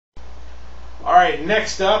Alright,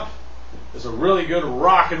 next up is a really good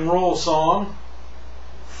rock and roll song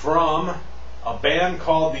from a band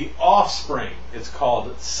called the Offspring. It's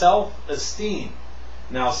called Self-Esteem.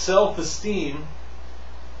 Now, self-esteem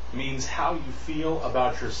means how you feel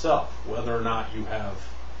about yourself, whether or not you have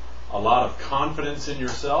a lot of confidence in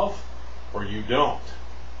yourself or you don't.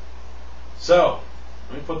 So,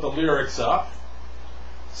 let me put the lyrics up.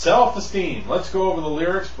 Self-esteem. Let's go over the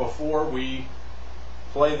lyrics before we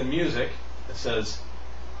play the music. It says,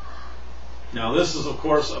 now this is of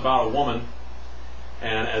course about a woman,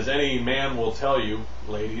 and as any man will tell you,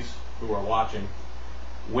 ladies who are watching,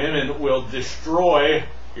 women will destroy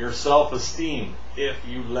your self-esteem if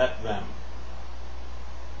you let them.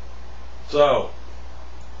 So,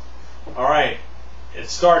 alright, it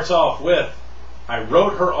starts off with, I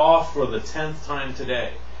wrote her off for the 10th time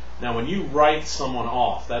today. Now when you write someone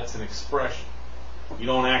off, that's an expression. You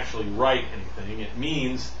don't actually write anything. It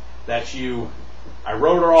means that I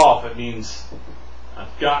wrote her off. It means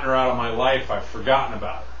I've gotten her out of my life. I've forgotten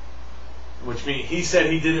about her. Which means he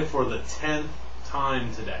said he did it for the 10th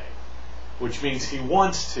time today. Which means he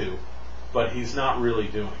wants to, but he's not really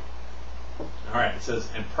doing it. Alright, it says,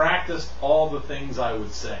 and practiced all the things I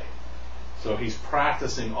would say. So he's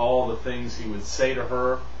practicing all the things he would say to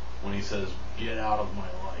her when he says, get out of my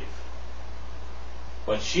life.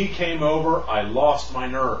 But she came over, I lost my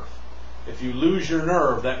nerve. If you lose your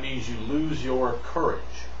nerve, that means you lose your courage.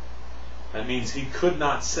 That means he could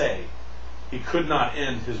not say, he could not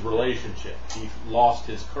end his relationship. He lost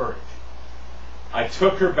his courage. I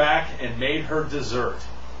took her back and made her dessert.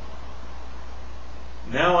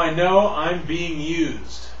 Now I know I'm being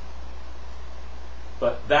used.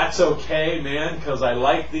 But that's okay, man, because I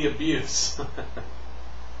like the abuse.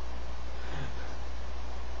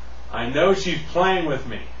 I know she's playing with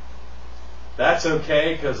me. That's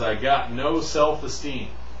okay, because I got no self-esteem.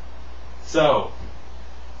 So,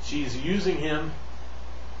 she's using him,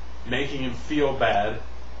 making him feel bad,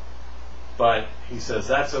 but he says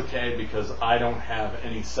that's okay because I don't have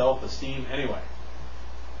any self-esteem anyway.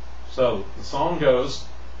 So, the song goes,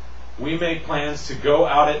 we make plans to go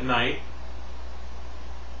out at night.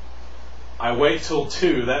 I wait till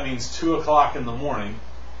 2, that means 2 o'clock in the morning.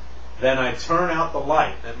 Then I turn out the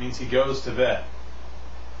light, that means he goes to bed.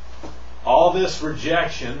 All this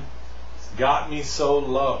rejection got me so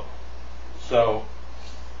low. So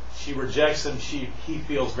she rejects him, he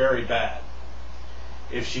feels very bad.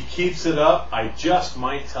 If she keeps it up, I just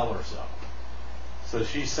might tell her so. So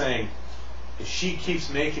she's saying, if she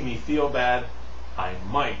keeps making me feel bad, I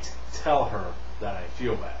might tell her that I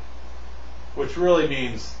feel bad. Which really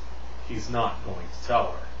means he's not going to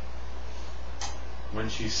tell her. When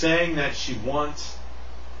she's saying that she wants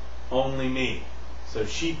only me. So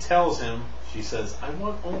she tells him, she says, I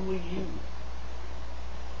want only you.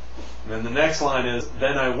 And then the next line is,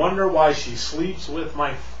 then I wonder why she sleeps with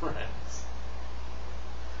my friends.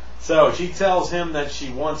 So she tells him that she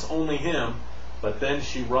wants only him, but then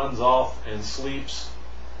she runs off and sleeps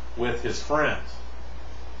with his friends.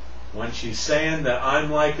 When she's saying that I'm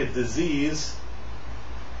like a disease,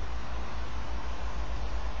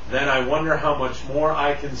 then I wonder how much more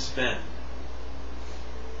I can spend.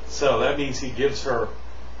 So that means he gives her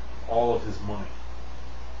all of his money.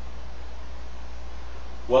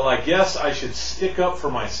 Well, I guess I should stick up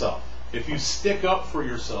for myself. If you stick up for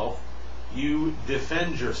yourself, you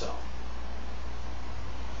defend yourself.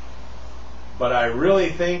 But I really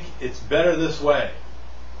think it's better this way.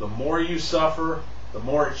 The more you suffer, the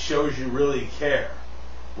more it shows you really care.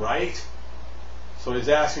 Right? So he's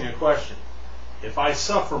asking a question. If I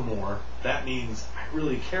suffer more, that means I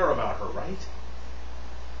really care about her, right?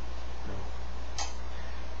 No.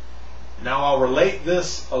 Now I'll relate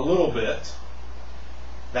this a little bit.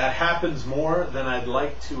 That happens more than I'd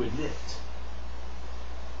like to admit.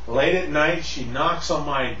 Late at night, she knocks on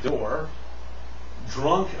my door,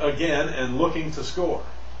 drunk again and looking to score.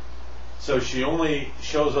 So she only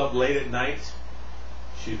shows up late at night.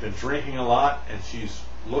 She's been drinking a lot and she's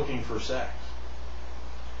looking for sex.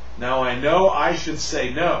 Now I know I should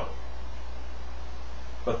say no,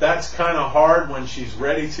 but that's kind of hard when she's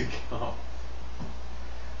ready to go.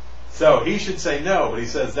 So he should say no, but he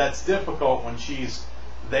says that's difficult when she's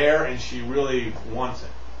there and she really wants it.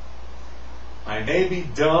 I may be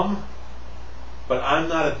dumb, but I'm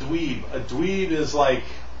not a dweeb. A dweeb is like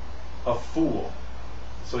a fool.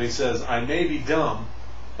 So he says, I may be dumb,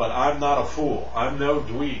 but I'm not a fool. I'm no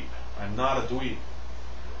dweeb. I'm not a dweeb.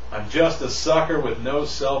 I'm just a sucker with no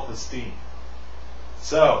self-esteem.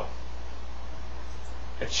 So,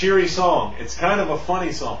 a cheery song. It's kind of a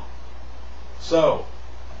funny song. So,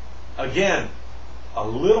 again, a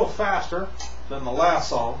little faster than the last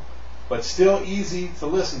song, but still easy to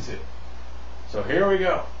listen to. So here we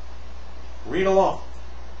go. Read along.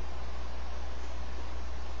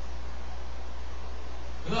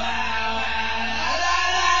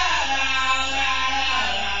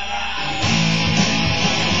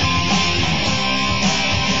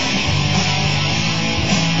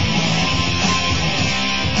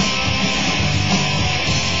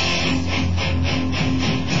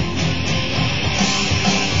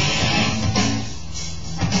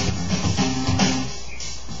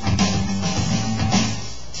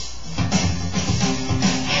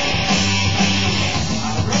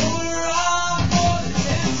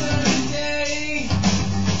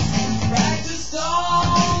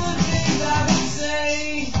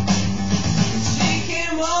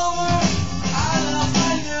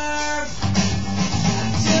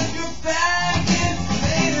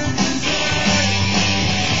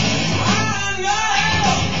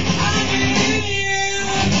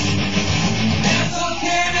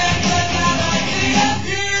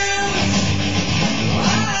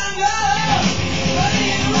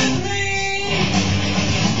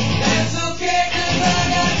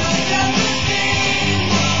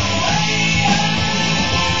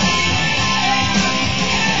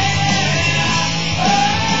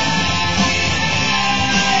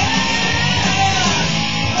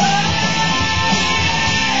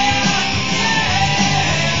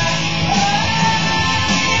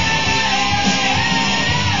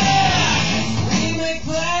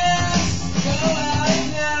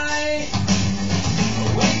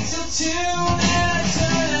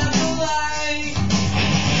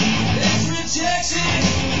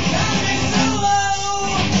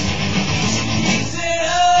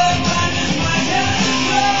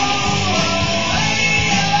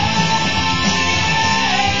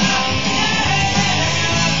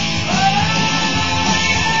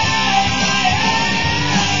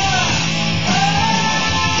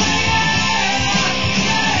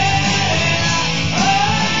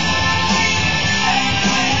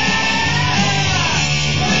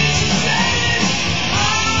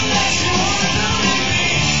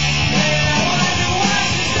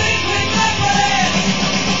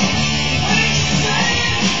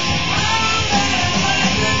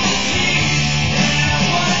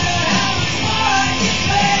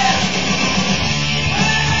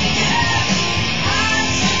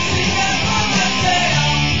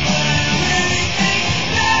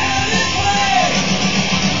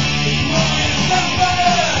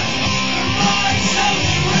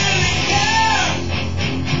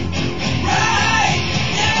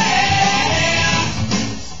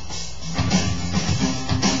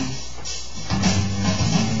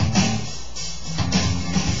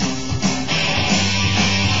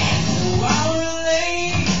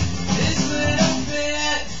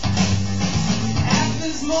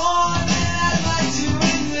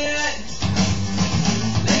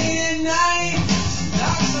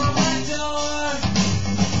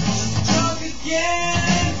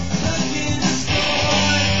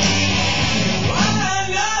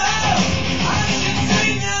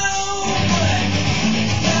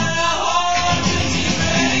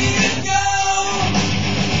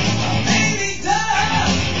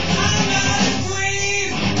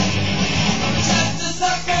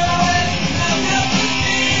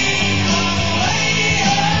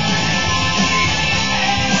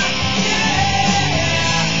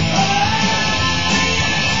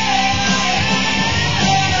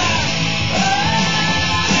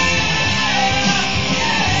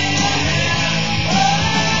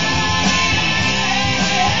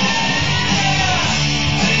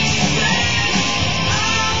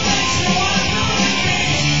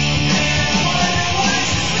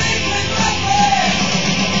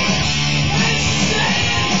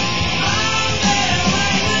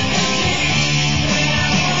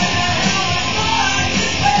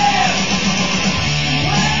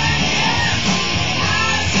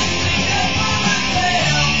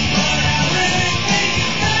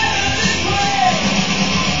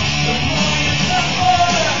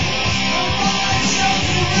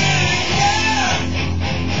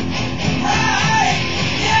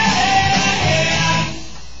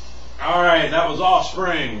 That was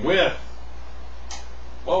Offspring with,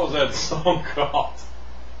 what was that song called?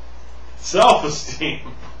 Self-Esteem.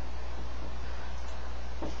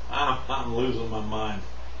 I'm losing my mind.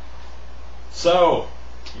 So,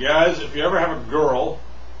 guys, if you ever have a girl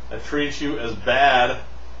that treats you as bad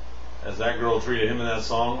as that girl treated him in that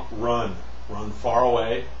song, run. Run far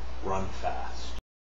away, run fast.